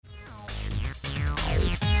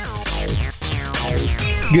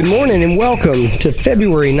Good morning and welcome to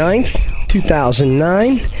February 9th,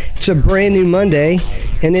 2009. It's a brand new Monday,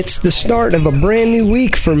 and it's the start of a brand new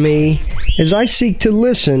week for me as I seek to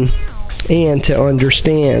listen and to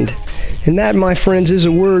understand. And that, my friends, is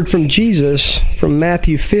a word from Jesus from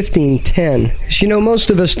Matthew 15:10. You know, most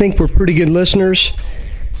of us think we're pretty good listeners,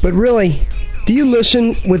 but really, do you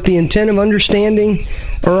listen with the intent of understanding,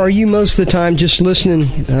 or are you most of the time just listening,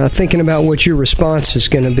 thinking about what your response is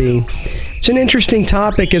going to be? It's an interesting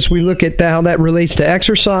topic as we look at how that relates to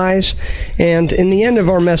exercise, and in the end of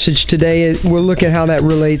our message today, we'll look at how that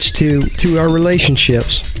relates to our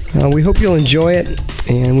relationships. We hope you'll enjoy it,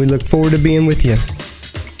 and we look forward to being with you.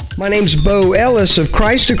 My name's Bo Ellis of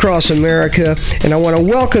Christ Across America, and I want to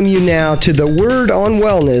welcome you now to the Word on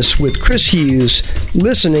Wellness with Chris Hughes,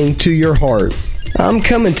 listening to your heart. I'm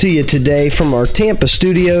coming to you today from our Tampa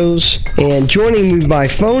studios, and joining me by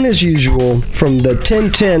phone as usual from the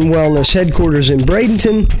 1010 Wellness headquarters in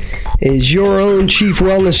Bradenton is your own Chief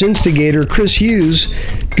Wellness Instigator, Chris Hughes.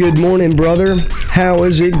 Good morning, brother. How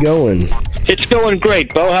is it going? It's going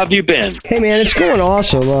great, Bo. How have you been? Hey, man, it's going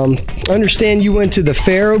awesome. I understand you went to the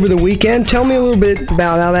fair over the weekend. Tell me a little bit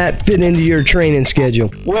about how that fit into your training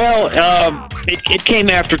schedule. Well, it came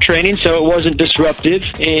after training, so it wasn't disruptive.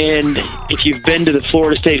 And if you've been to the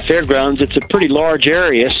Florida State Fairgrounds, it's a pretty large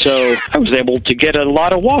area, so I was able to get a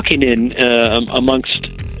lot of walking in amongst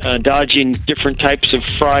dodging different types of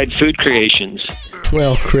fried food creations.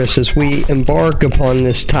 Well, Chris, as we embark upon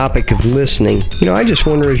this topic of listening, I just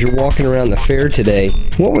wonder, as you're walking around the fair today,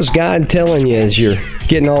 what was God telling you as you're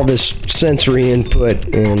getting all this sensory input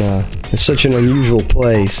in such an unusual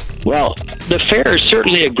place? Well, the fair is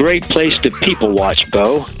certainly a great place to people watch,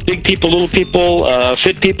 Bo. Big people, little people,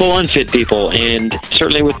 fit people, unfit people, and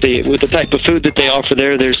certainly with the type of food that they offer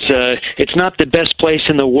there, it's not the best place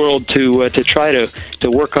in the world to try to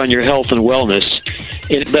work on your health and wellness.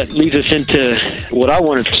 That leads us into what I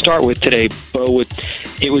wanted to start with today, Bo.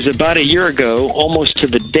 It was about a year ago, almost to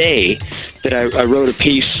the day, that I wrote a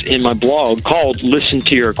piece in my blog called "Listen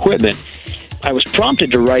to Your Equipment." I was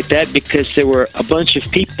prompted to write that because there were a bunch of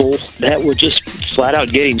people that were just flat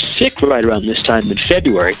out getting sick right around this time in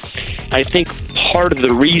February. I think part of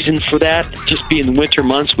the reason for that, just being the winter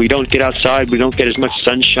months, we don't get outside, we don't get as much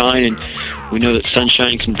sunshine, and we know that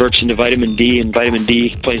sunshine converts into vitamin D, and vitamin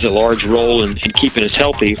D plays a large role in keeping us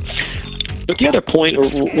healthy. But the other point, or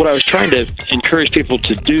what I was trying to encourage people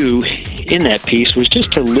to do in that piece, was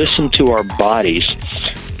just to listen to our bodies.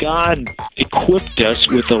 God equipped us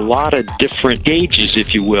with a lot of different gauges,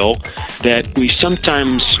 if you will, that we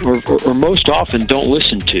sometimes, or most often, don't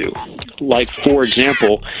listen to. Like, for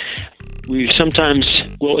example, we sometimes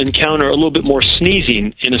will encounter a little bit more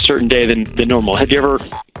sneezing in a certain day than normal. Have you ever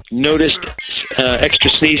noticed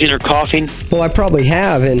extra sneezing or coughing? Well, I probably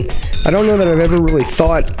have, and I don't know that I've ever really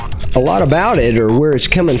thought a lot about it or where it's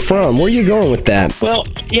coming from. Where are you going with that? Well,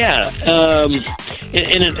 yeah,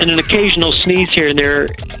 in an occasional sneeze here and there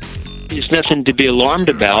is nothing to be alarmed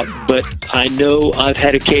about, but I know I've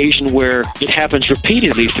had occasion where it happens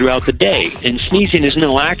repeatedly throughout the day, and sneezing is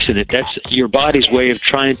no accident. That's your body's way of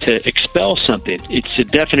trying to expel something. It's a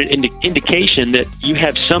definite indication that you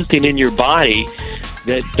have something in your body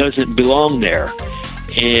that doesn't belong there,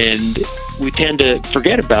 and we tend to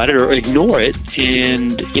forget about it or ignore it,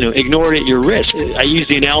 and ignore it at your risk. I use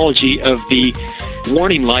the analogy of the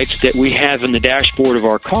warning lights that we have in the dashboard of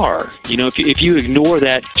our car. If you ignore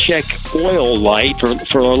that check oil light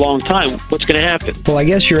for a long time, what's going to happen? Well, I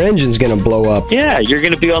guess your engine's going to blow up. Yeah, you're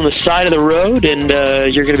going to be on the side of the road, and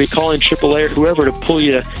you're going to be calling AAA or whoever to pull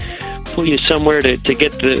you somewhere to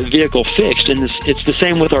get the vehicle fixed. And it's the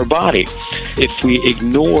same with our body. If we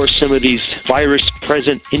ignore some of these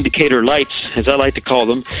virus-present indicator lights, as I like to call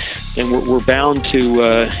them, then we're bound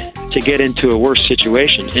to get into a worse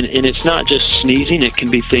situation. And it's not just sneezing. It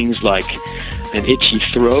can be things like an itchy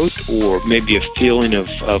throat, or maybe a feeling of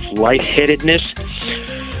lightheadedness.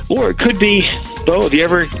 Or it could be, Bo, have you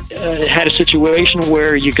ever had a situation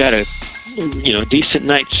where you got a decent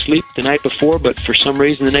night's sleep the night before, but for some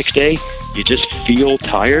reason the next day you just feel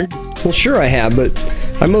tired? Well, sure I have, but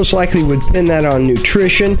I most likely would pin that on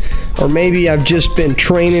nutrition, or maybe I've just been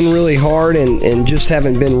training really hard and just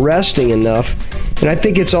haven't been resting enough. And I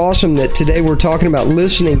think it's awesome that today we're talking about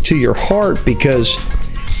listening to your heart, because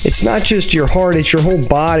it's not just your heart, it's your whole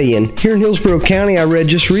body. And here in Hillsborough County, I read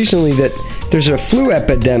just recently that there's a flu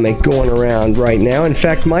epidemic going around right now. In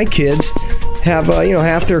fact, my kids have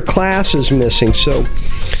half their classes missing, so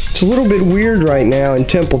it's a little bit weird right now in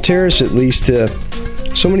Temple Terrace, at least.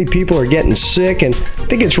 So many people are getting sick, and I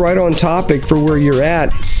think it's right on topic for where you're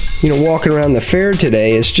at. Walking around the fair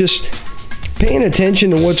today, it's just paying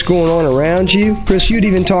attention to what's going on around you. Chris, you'd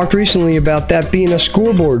even talked recently about that being a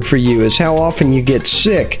scoreboard for you, is how often you get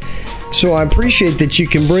sick. So I appreciate that you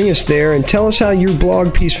can bring us there and tell us how your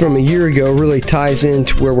blog piece from a year ago really ties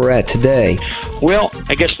into where we're at today. Well,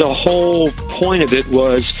 I guess the whole point of it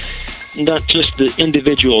was not just the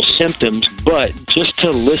individual symptoms, but just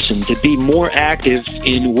to listen, to be more active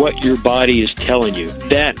in what your body is telling you.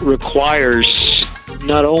 That requires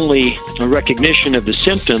not only a recognition of the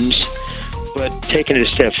symptoms, but taking it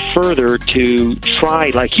a step further to try,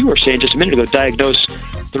 like you were saying just a minute ago, diagnose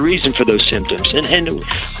the reason for those symptoms. And I'm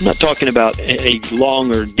not talking about a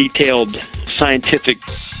long or detailed scientific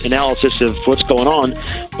analysis of what's going on,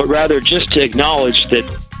 but rather just to acknowledge that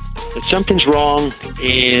something's wrong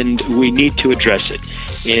and we need to address it.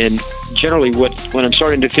 And generally when I'm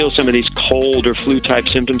starting to feel some of these cold or flu type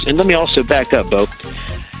symptoms, and let me also back up, Bo,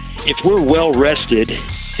 if we're well rested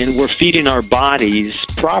and we're feeding our bodies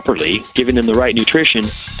properly, giving them the right nutrition,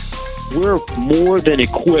 we're more than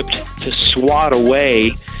equipped to swat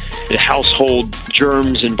away the household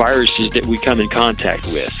germs and viruses that we come in contact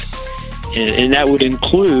with. And that would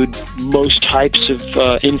include most types of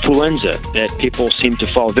influenza that people seem to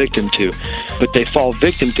fall victim to. But they fall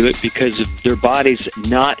victim to it because of their body's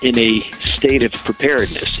not in a state of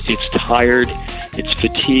preparedness. It's tired, it's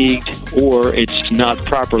fatigued, or it's not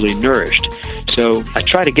properly nourished. So I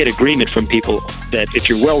try to get agreement from people that if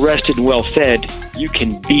you're well rested and well fed, you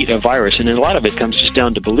can beat a virus. And a lot of it comes just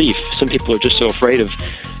down to belief. Some people are just so afraid of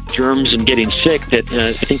germs and getting sick that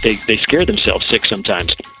I think they scare themselves sick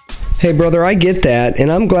sometimes. Hey, brother, I get that,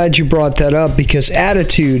 and I'm glad you brought that up because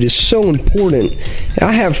attitude is so important.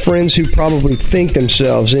 I have friends who probably think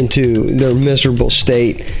themselves into their miserable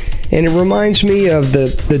state, and it reminds me of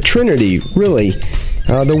the Trinity, really.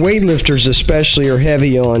 The weightlifters especially are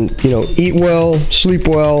heavy on, eat well, sleep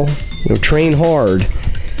well, train hard.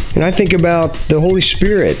 And I think about the Holy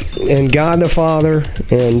Spirit and God the Father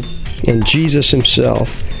and Jesus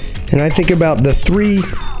himself. And I think about the three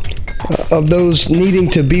of those needing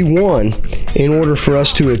to be one in order for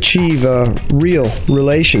us to achieve a real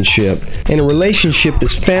relationship. And a relationship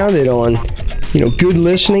is founded on, good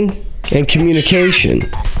listening and communication.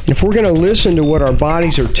 If we're going to listen to what our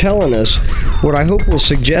bodies are telling us, what I hope we'll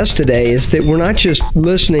suggest today is that we're not just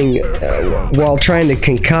listening while trying to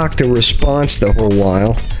concoct a response the whole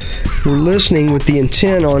while. We're listening with the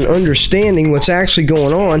intent on understanding what's actually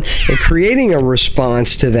going on and creating a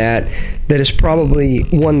response to that is probably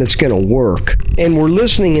one that's going to work. And we're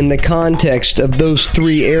listening in the context of those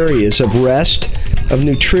three areas of rest, of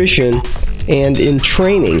nutrition, and in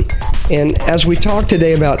training. And as we talk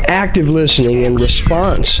today about active listening and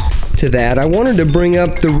response to that, I wanted to bring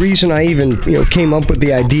up the reason I even came up with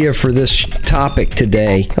the idea for this topic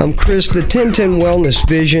today. Chris, the 1010 Wellness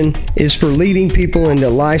Vision is for leading people into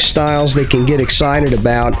lifestyles they can get excited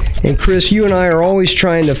about. And Chris, you and I are always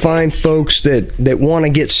trying to find folks that want to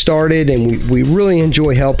get started, and we really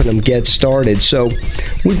enjoy helping them get started. So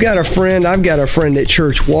I've got a friend at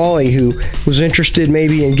church, Wally, who was interested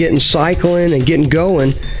maybe in getting cycling and getting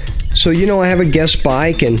going. So, I have a guest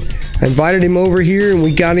bike, and I invited him over here, and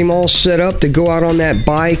we got him all set up to go out on that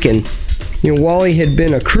bike. And, Wally had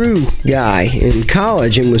been a crew guy in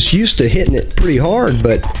college and was used to hitting it pretty hard.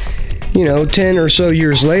 But, 10 or so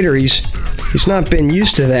years later, he's not been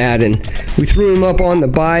used to that. And we threw him up on the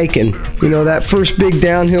bike, and, that first big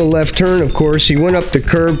downhill left turn, of course, he went up the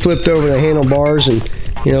curb, flipped over the handlebars, and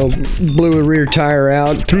blew a rear tire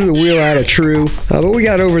out, threw the wheel out of true. But we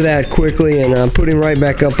got over that quickly and put him right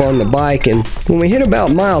back up on the bike. And when we hit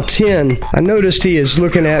about mile 10, I noticed he is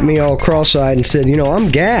looking at me all cross-eyed and said, I'm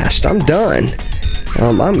gassed. I'm done.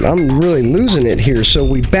 I'm really losing it here. So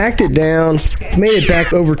we backed it down, made it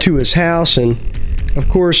back over to his house, and of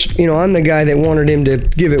course, I'm the guy that wanted him to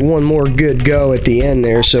give it one more good go at the end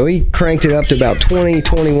there. So he cranked it up to about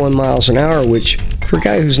 21 miles an hour, which for a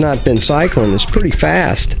guy who's not been cycling is pretty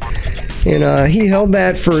fast. And he held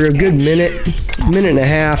that for a good minute and a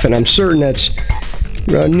half, and I'm certain that's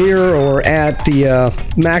near or at the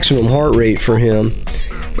maximum heart rate for him.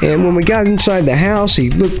 And when we got inside the house, he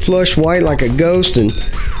looked flush white like a ghost and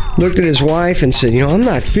looked at his wife and said, I'm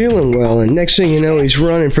not feeling well. And next thing you know, he's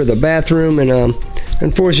running for the bathroom, and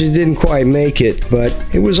unfortunately didn't quite make it. But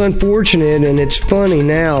it was unfortunate, and it's funny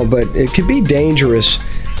now, but it could be dangerous,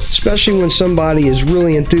 especially when somebody is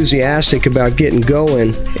really enthusiastic about getting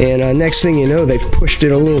going, and next thing you know, they've pushed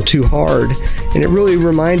it a little too hard. And it really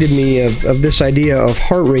reminded me of this idea of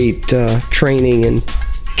heart rate training and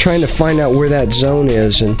trying to find out where that zone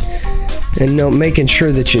is, and making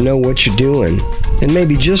sure that you know what you're doing. And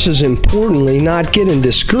maybe just as importantly, not getting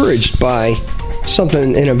discouraged by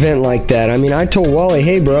an event like that. I mean, I told Wally,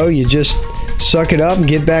 hey bro, you just suck it up and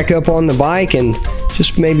get back up on the bike and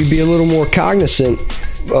just maybe be a little more cognizant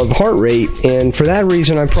of heart rate. And for that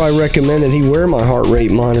reason, I probably recommend that he wear my heart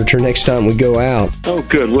rate monitor next time we go out. Oh,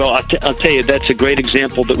 good. Well, I'll tell you, that's a great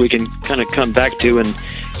example that we can kind of come back to, and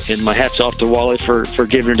my hat's off to Wally for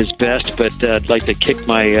giving it his best, but I'd like to kick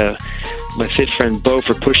my fit friend Bo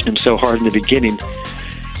for pushing him so hard in the beginning.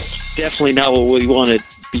 Definitely not what we want to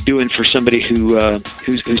be doing for somebody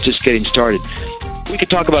who's just getting started. We could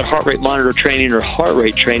talk about heart rate monitor training or heart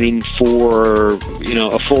rate training for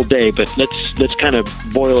a full day, but let's kind of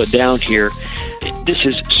boil it down here. This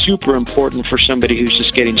is super important for somebody who's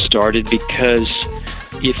just getting started, because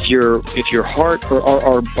if your heart or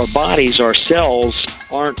our bodies, our cells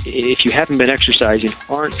aren't, if you haven't been exercising,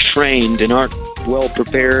 aren't trained and aren't well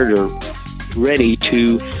prepared or ready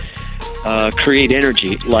to create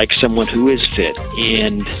energy like someone who is fit.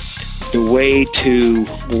 And the way to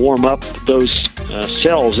warm up those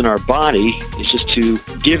cells in our body is just to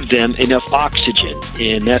give them enough oxygen.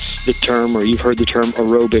 And that's the term, or you've heard the term,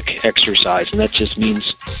 aerobic exercise. And that just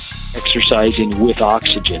means exercising with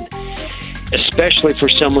oxygen. Especially for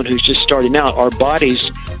someone who's just starting out, our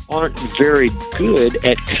bodies aren't very good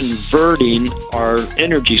at converting our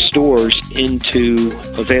energy stores into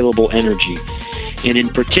available energy. And in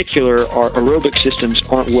particular, our aerobic systems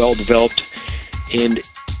aren't well developed, and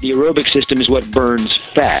the aerobic system is what burns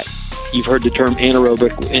fat. You've heard the term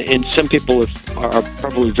anaerobic, and some people are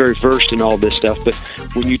probably very versed in all this stuff, but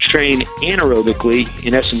when you train anaerobically,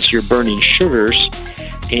 in essence, you're burning sugars,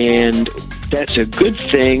 and that's a good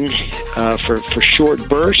thing for short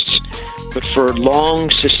bursts, but for long,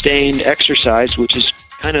 sustained exercise, which is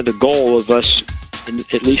kind of the goal of us,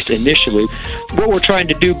 at least initially. What we're trying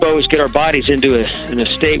to do, Bo, is get our bodies into a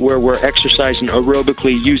state where we're exercising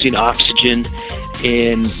aerobically using oxygen,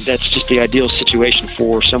 and that's just the ideal situation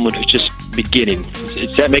for someone who's just beginning.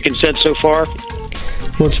 Is that making sense so far?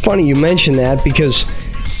 Well, it's funny you mention that, because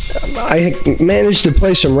I managed to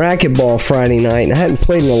play some racquetball Friday night, and I hadn't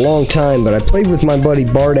played in a long time, but I played with my buddy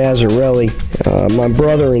Bart Azzarelli, my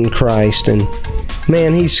brother in Christ, and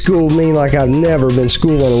man, he schooled me like I've never been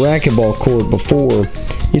schooled on a racquetball court before.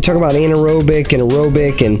 You talk about anaerobic and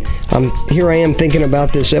aerobic, and here I am thinking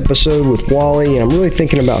about this episode with Wally, and I'm really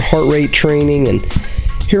thinking about heart rate training, and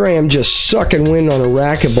here I am just sucking wind on a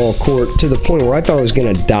racquetball court to the point where I thought I was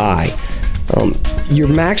going to die. You're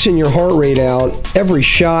maxing your heart rate out every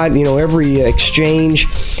shot, every exchange,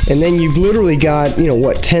 and then you've literally got,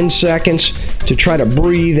 10 seconds to try to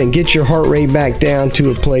breathe and get your heart rate back down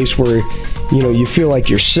to a place where, you feel like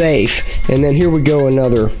you're safe. And then here we go,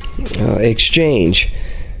 another exchange.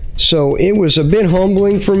 So it was a bit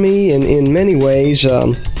humbling for me in many ways.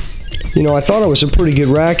 I thought I was a pretty good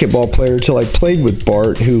racquetball player until I played with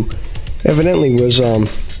Bart, who evidently was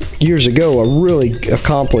years ago a really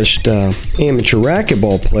accomplished amateur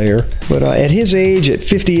racquetball player. But at his age, at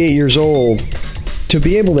 58 years old, to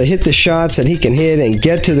be able to hit the shots that he can hit and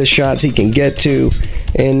get to the shots he can get to,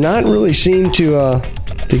 and not really seem to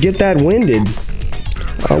get that winded,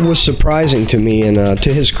 was surprising to me, and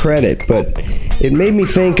to his credit. But it made me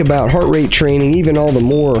think about heart rate training even all the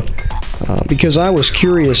more, because I was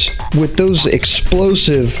curious, with those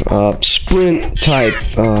explosive sprint type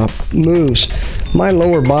moves, my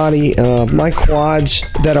lower body, my quads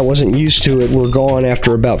that I wasn't used to it, were gone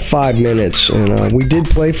after about 5 minutes, and we did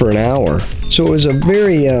play for an hour. So it was a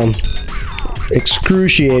very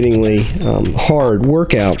excruciatingly hard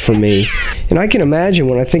workout for me. And I can imagine,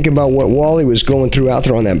 when I think about what Wally was going through out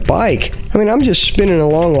there on that bike, I'm just spinning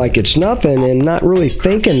along like it's nothing and not really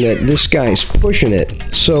thinking that this guy's pushing it.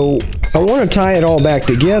 So I want to tie it all back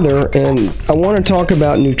together, and I want to talk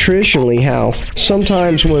about nutritionally how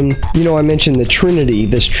sometimes when, I mentioned this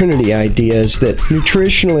Trinity idea, is that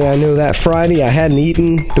nutritionally, I know that Friday I hadn't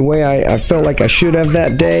eaten the way I felt like I should have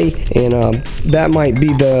that day, and that might be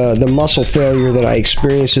the muscle failure that I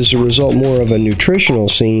experienced as a result more of a nutritional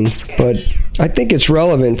scene. But I think it's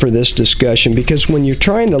relevant for this discussion, because when you're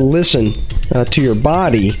trying to listen to your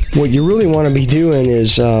body, what you really want to be doing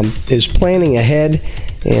is planning ahead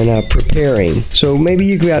and preparing. So maybe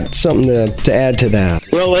you got something to add to that.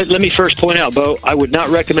 Well, let me first point out, Bo, I would not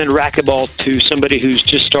recommend racquetball to somebody who's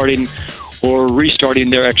just starting or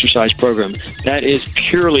restarting their exercise program. That is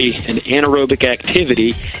purely an anaerobic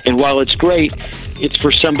activity, and while it's great, it's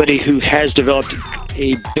for somebody who has developed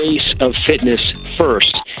a base of fitness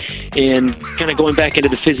first. And kind of going back into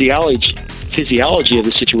the physiology of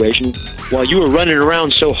the situation, while you were running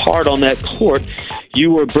around so hard on that court,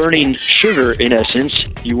 you were burning sugar, in essence.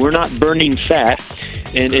 You were not burning fat.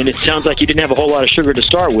 And it sounds like you didn't have a whole lot of sugar to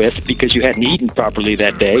start with because you hadn't eaten properly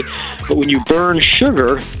that day. But when you burn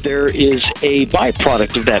sugar, there is a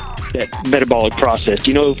byproduct of that metabolic process.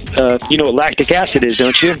 You know what lactic acid is,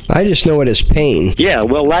 don't you? I just know it as pain. Yeah,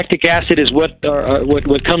 well, lactic acid is what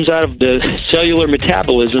comes out of the cellular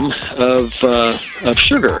metabolism of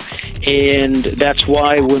sugar, and that's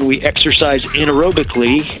why when we exercise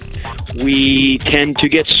anaerobically, we tend to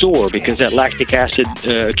get sore because that lactic acid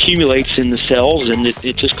accumulates in the cells, and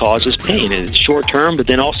it just causes pain. And it's short term, but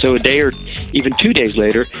then also a day or even 2 days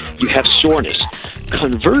later, you have soreness.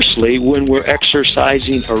 Conversely, when we're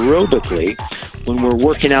exercising aerobically, when we're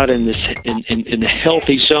working out in the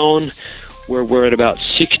healthy zone, where we're at about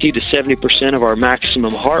 60 to 70% of our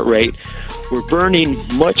maximum heart rate, we're burning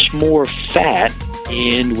much more fat,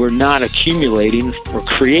 and we're not accumulating or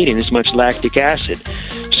creating as much lactic acid.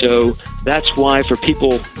 So that's why for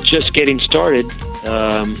people just getting started,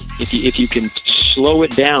 if you can slow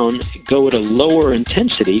it down, go at a lower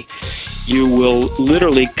intensity, you will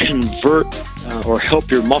literally convert or help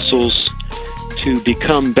your muscles to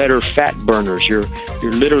become better fat burners. You're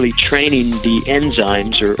literally training the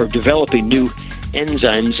enzymes or developing new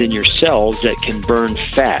enzymes in your cells that can burn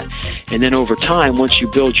fat. And then over time, once you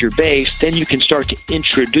build your base, then you can start to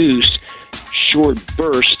introduce short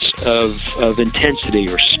bursts of intensity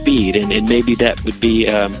or speed, and maybe that would be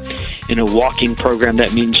in a walking program.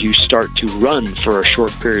 That means you start to run for a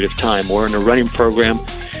short period of time, or in a running program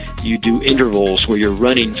you do intervals where you're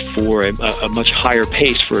running for a much higher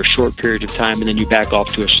pace for a short period of time, and then you back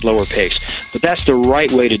off to a slower pace. But that's the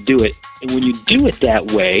right way to do it. And when you do it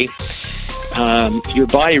that way, your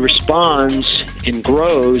body responds and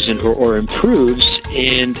grows or improves,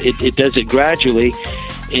 and it does it gradually.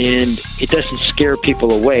 And it doesn't scare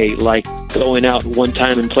people away like going out one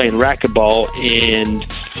time and playing racquetball and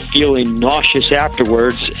feeling nauseous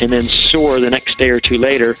afterwards, and then sore the next day or two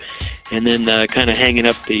later, and then kind of hanging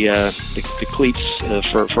up the cleats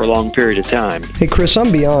for a long period of time. Hey, Chris,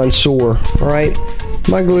 I'm beyond sore, all right?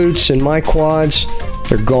 My glutes and my quads,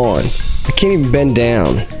 they're gone. I can't even bend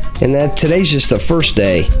down. And today's just the first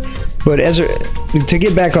day. But to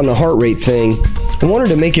get back on the heart rate thing, I wanted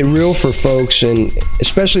to make it real for folks, and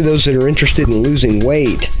especially those that are interested in losing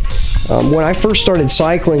weight. When I first started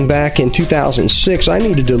cycling back in 2006, I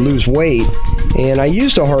needed to lose weight, and I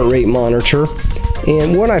used a heart rate monitor.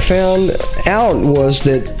 And what I found out was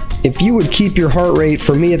that if you would keep your heart rate,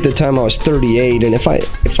 for me at the time I was 38, and if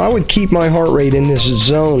I would keep my heart rate in this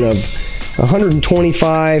zone of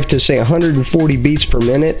 125 to say 140 beats per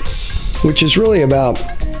minute, which is really about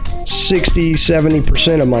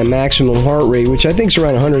 60-70% of my maximum heart rate, which I think is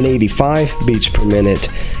around 185 beats per minute,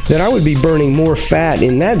 that I would be burning more fat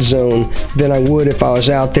in that zone than I would if I was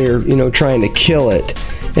out there, trying to kill it.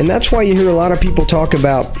 And that's why you hear a lot of people talk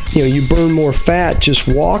about, you burn more fat just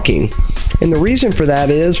walking. And the reason for that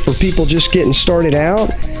is, for people just getting started out,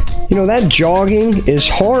 that jogging is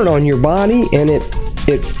hard on your body, and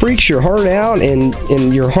it freaks your heart out,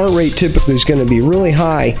 and your heart rate typically is going to be really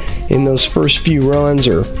high in those first few runs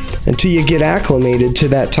or until you get acclimated to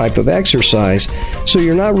that type of exercise. So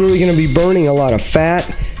you're not really going to be burning a lot of fat.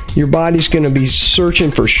 Your body's going to be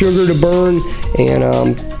searching for sugar to burn,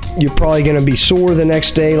 and you're probably going to be sore the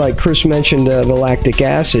next day, like Chris mentioned, the lactic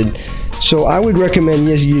acid. So I would recommend,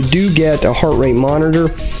 yes, you do get a heart rate monitor,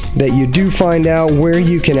 that you do find out where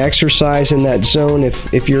you can exercise in that zone.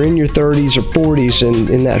 If you're in your 30s or 40s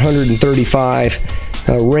and in that 135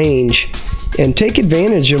 range, and take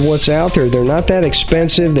advantage of what's out there. They're not that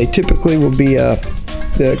expensive. They typically will be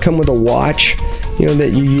they come with a watch,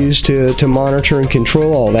 that you use to monitor and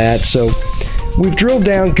control all that. So we've drilled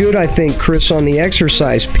down good, I think, Chris, on the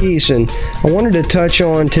exercise piece, and I wanted to touch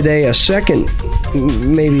on today a second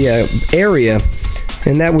area,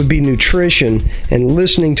 and that would be nutrition and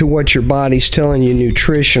listening to what your body's telling you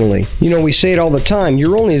nutritionally. We say it all the time,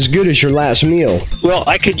 you're only as good as your last meal. Well,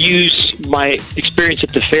 I could use my experience at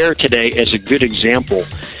the fair today as a good example.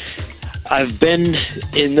 I've been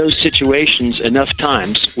in those situations enough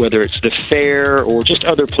times, whether it's the fair or just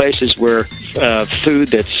other places where food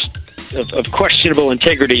that's of questionable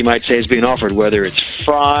integrity, you might say, is being offered, whether it's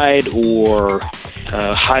fried or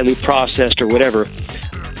highly processed or whatever.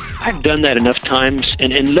 I've done that enough times,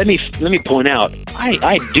 and let me point out,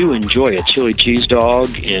 I do enjoy a chili cheese dog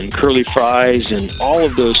and curly fries and all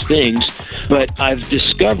of those things, but I've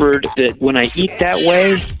discovered that when I eat that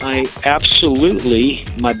way,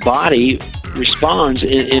 my body responds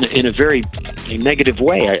in a very negative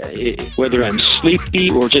way. Whether I'm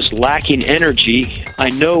sleepy or just lacking energy,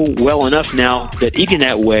 I know well enough now that eating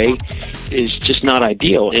that way is just not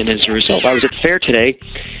ideal. And as a result, I was at the fair today,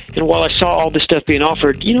 and while I saw all this stuff being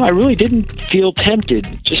offered, I really didn't feel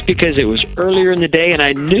tempted, just because it was earlier in the day, and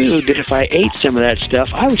I knew that if I ate some of that stuff,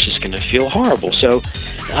 I was just going to feel horrible. So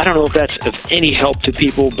I don't know if that's of any help to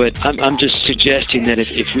people, but I'm just suggesting that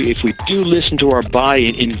if we do listen to our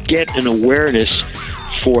body and get an awareness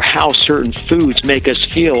for how certain foods make us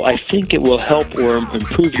feel, I think it will help or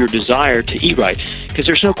improve your desire to eat right. Because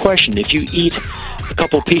there's no question, if you eat a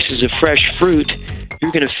couple pieces of fresh fruit,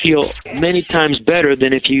 you're going to feel many times better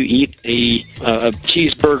than if you eat a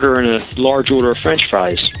cheeseburger and a large order of French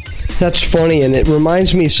fries. That's funny, and it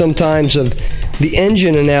reminds me sometimes of the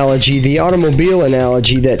engine analogy, the automobile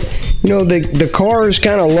analogy, that, the car is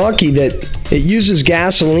kind of lucky that it uses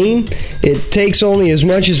gasoline. It takes only as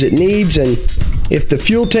much as it needs, and if the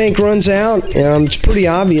fuel tank runs out, it's pretty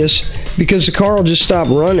obvious, because the car will just stop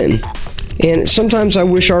running. And sometimes I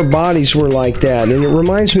wish our bodies were like that. And it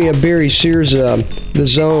reminds me of Barry Sears' The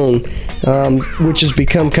Zone, which has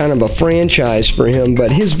become kind of a franchise for him.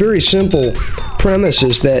 But his very simple premise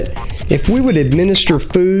is that if we would administer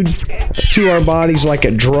food to our bodies like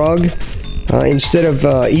a drug, instead of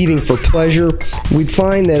eating for pleasure, we'd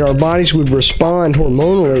find that our bodies would respond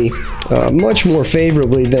hormonally much more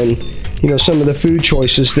favorably than some of the food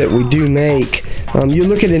choices that we do make. You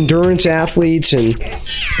look at endurance athletes, and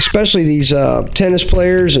especially these tennis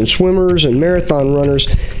players and swimmers and marathon runners,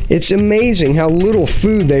 it's amazing how little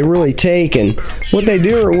food they really take. And what they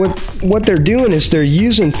do, or what they're doing, is they're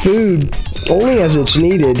using food only as it's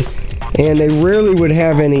needed, and they rarely would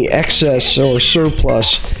have any excess or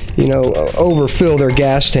surplus, overfill their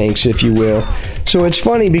gas tanks, if you will. So it's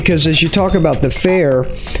funny, because as you talk about the fair,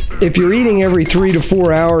 if you're eating every 3 to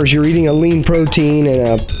 4 hours, you're eating a lean protein and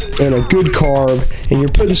a good carb, and you're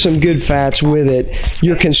putting some good fats with it,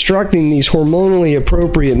 you're constructing these hormonally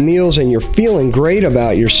appropriate meals, and you're feeling great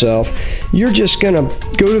about yourself. You're just going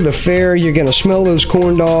to go to the fair, you're going to smell those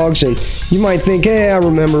corn dogs, and you might think, hey, I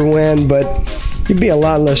remember when, but you'd be a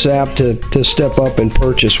lot less apt to step up and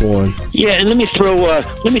purchase one. Yeah, and let me throw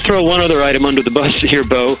one other item under the bus here,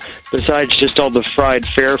 Bo. Besides just all the fried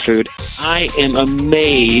fair food, I am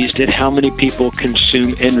amazed at how many people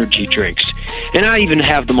consume energy drinks, and I even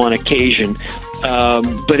have them on occasion.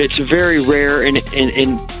 But it's very rare, and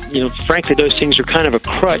frankly, those things are kind of a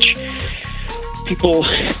crutch. People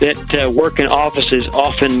that work in offices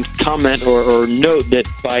often comment or note that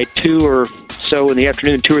by 2 or 3 in the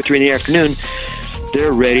afternoon,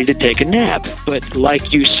 they're ready to take a nap. But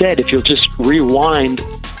like you said, if you'll just rewind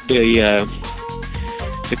the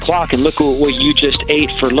clock and look at what you just ate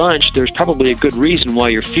for lunch, there's probably a good reason why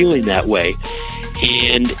you're feeling that way.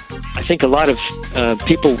 And I think a lot of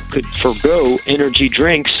people could forgo energy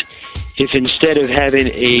drinks if, instead of having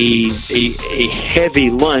a heavy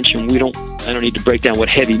lunch, and I don't need to break down what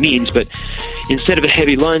heavy means, but instead of a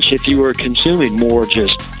heavy lunch, if you were consuming more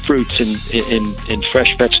just fruits and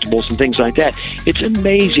fresh vegetables and things like that, it's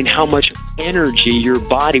amazing how much energy your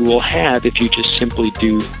body will have if you just simply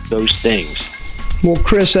do those things. Well,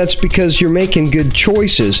 Chris, that's because you're making good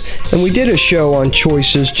choices. And we did a show on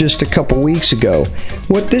choices just a couple weeks ago.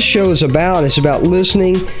 What this show is about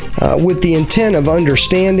listening with the intent of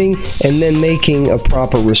understanding and then making a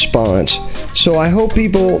proper response. So I hope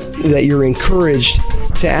people that you're encouraged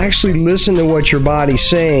to actually listen to what your body's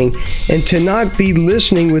saying, and to not be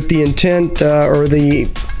listening with the intent or the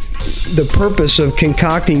purpose of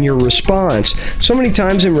concocting your response. So many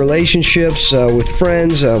times in relationships, with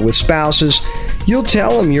friends, with spouses, you'll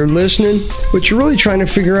tell them you're listening, but you're really trying to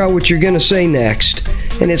figure out what you're going to say next.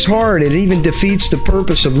 And it's hard. It even defeats the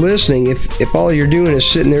purpose of listening if all you're doing is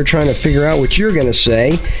sitting there trying to figure out what you're going to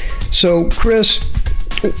say. So, Chris,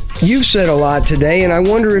 you've said a lot today, and I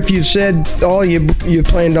wonder if you said all you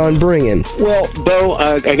planned on bringing. Well, Bo,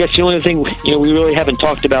 I guess the only thing, we really haven't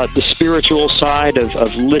talked about the spiritual side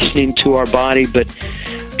of listening to our body, but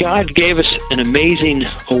God gave us an amazing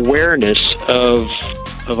awareness of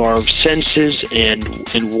our senses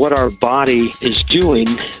and what our body is doing,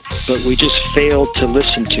 but we just fail to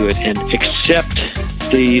listen to it and accept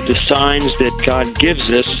the signs that God gives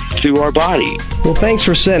us through our body. Well, thanks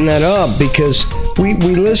for setting that up, because we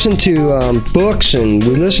listen to books and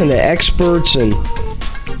we listen to experts, and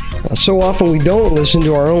so often we don't listen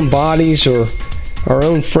to our own bodies or our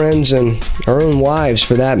own friends and our own wives,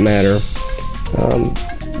 for that matter.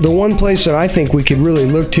 The one place that I think we could really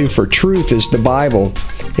look to for truth is the Bible.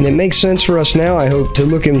 And it makes sense for us now, I hope, to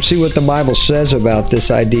look and see what the Bible says about this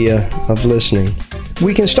idea of listening.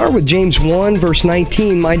 We can start with James 1, verse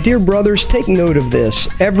 19. My dear brothers, take note of this.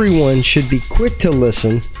 Everyone should be quick to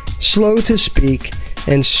listen, slow to speak,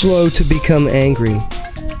 and slow to become angry.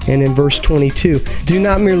 And in verse 22, do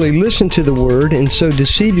not merely listen to the word and so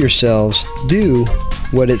deceive yourselves. Do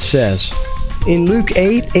what it says. In Luke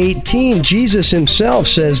 8:18, Jesus himself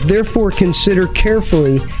says, therefore consider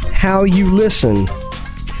carefully how you listen.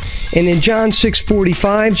 And in John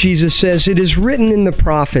 6:45, Jesus says, it is written in the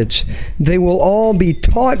prophets, they will all be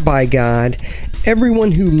taught by God.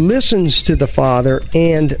 Everyone who listens to the Father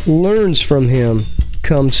and learns from him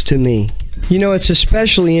comes to me. You know, it's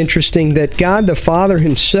especially interesting that God the Father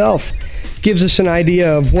himself gives us an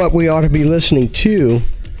idea of what we ought to be listening to.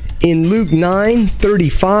 In Luke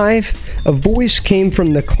 9:35, a voice came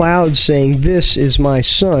from the cloud saying, this is my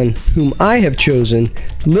Son, whom I have chosen.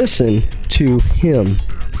 Listen to him.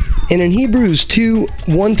 And in Hebrews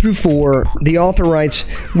 2:1-4, the author writes,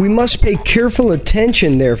 we must pay careful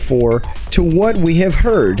attention, therefore, to what we have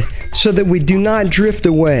heard, so that we do not drift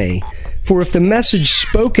away. For if the message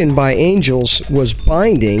spoken by angels was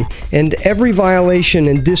binding, and every violation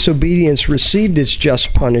and disobedience received its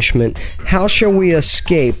just punishment, how shall we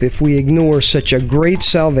escape if we ignore such a great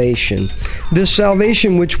salvation? This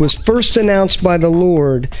salvation, which was first announced by the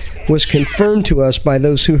Lord, was confirmed to us by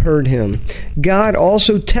those who heard him. God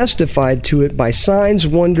also testified to it by signs,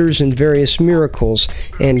 wonders, and various miracles,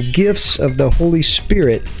 and gifts of the Holy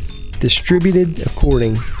Spirit distributed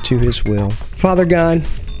according to his will. Father God,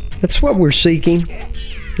 that's what we're seeking,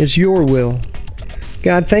 is your will.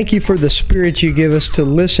 God, thank you for the Spirit you give us to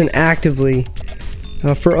listen actively,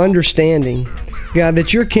 for understanding. God,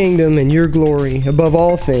 that your kingdom and your glory above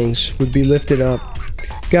all things would be lifted up.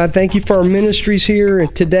 God, thank you for our ministries here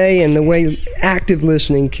today and the way active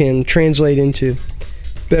listening can translate into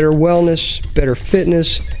better wellness, better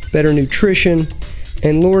fitness, better nutrition,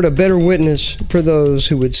 and Lord, a better witness for those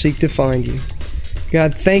who would seek to find you.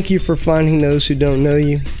 God, thank you for finding those who don't know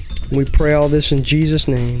you. We pray all this in Jesus'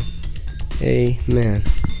 name. Amen.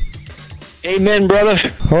 Amen, brother.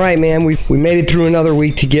 All right, man. We made it through another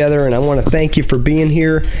week together, and I want to thank you for being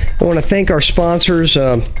here. I want to thank our sponsors,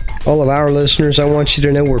 all of our listeners. I want you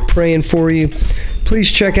to know we're praying for you. Please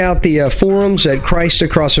check out the forums at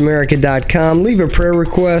ChristAcrossAmerica.com. Leave a prayer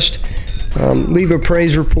request. Leave a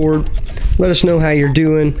praise report. Let us know how you're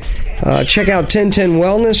doing. Check out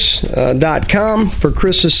 1010wellness.com for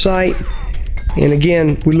Chris's site. And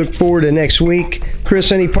again, we look forward to next week.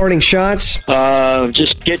 Chris, any parting shots?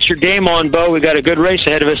 Just get your game on, Bo. We got a good race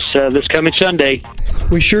ahead of us this coming Sunday.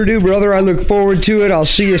 We sure do, brother. I look forward to it. I'll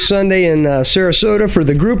see you Sunday in Sarasota for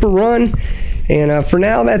the Grouper Run. And for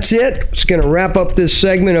now, that's it. It's going to wrap up this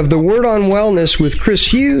segment of The Word on Wellness with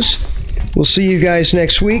Chris Hughes. We'll see you guys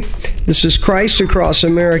next week. This is Christ Across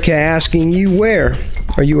America asking you, where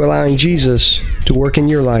are you allowing Jesus to work in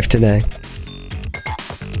your life today?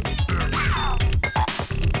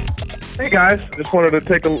 Hey guys, just wanted to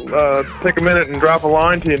take a minute and drop a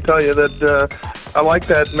line to you and tell you that I like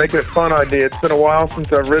that Making It Fun idea. It's been a while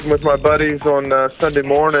since I've ridden with my buddies on Sunday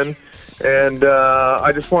morning, and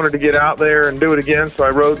I just wanted to get out there and do it again, so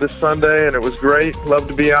I rode this Sunday, and it was great. Loved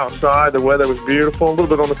to be outside. The weather was beautiful, a little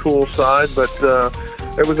bit on the cool side, but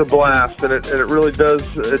it was a blast, and it really does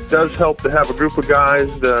help to have a group of guys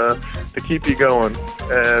to keep you going.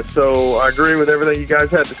 So I agree with everything you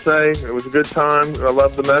guys had to say. It was a good time. I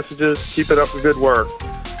love the messages. Keep it up the good work.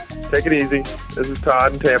 Take it easy. This is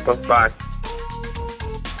Todd in Tampa. Bye.